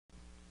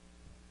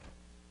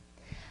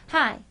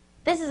Hi,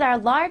 this is our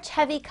large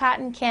heavy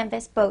cotton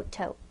canvas boat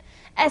tote,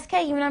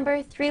 SKU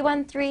number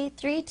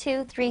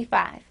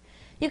 3133235.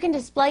 You can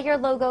display your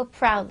logo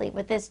proudly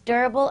with this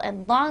durable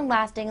and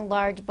long-lasting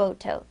large boat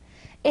tote.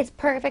 It's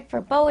perfect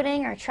for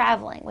boating or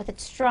traveling with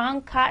its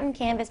strong cotton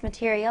canvas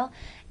material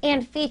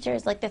and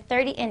features like the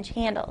 30-inch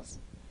handles,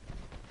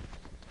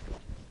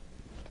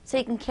 so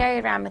you can carry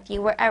it around with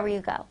you wherever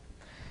you go.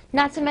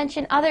 Not to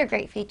mention other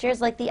great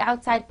features like the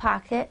outside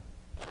pocket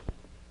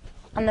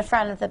on the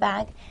front of the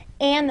bag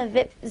and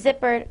the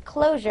zippered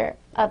closure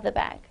of the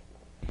bag,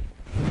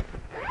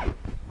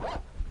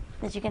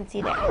 as you can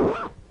see there.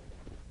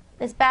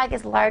 This bag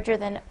is larger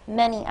than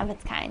many of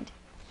its kind.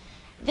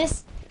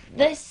 This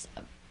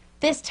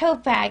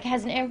tote bag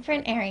has an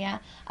imprint area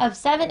of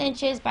 7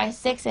 inches by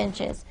 6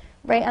 inches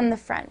right on the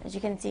front, as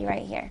you can see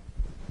right here.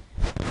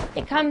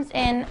 It comes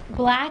in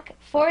black,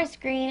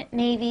 forest green,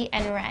 navy,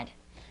 and red.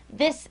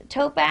 This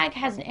tote bag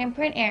has an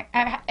imprint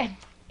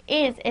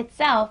is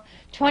itself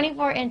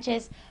 24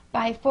 inches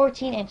by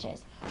 14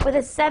 inches with a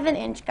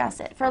 7-inch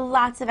gusset for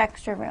lots of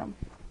extra room.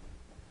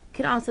 You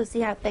can also see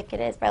how thick it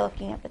is by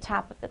looking at the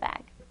top of the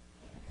bag.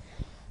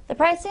 The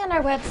pricing on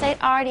our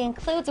website already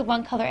includes a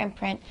one-color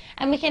imprint,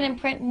 and we can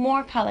imprint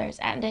more colors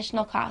at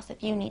additional cost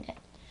if you need it.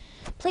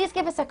 Please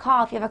give us a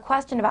call if you have a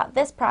question about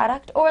this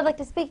product or would like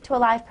to speak to a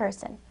live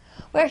person.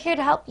 We're here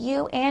to help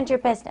you and your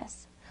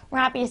business. We're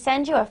happy to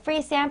send you a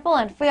free sample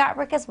and free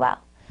artwork as well.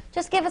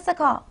 Just give us a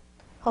call.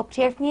 Hope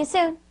to hear from you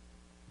soon.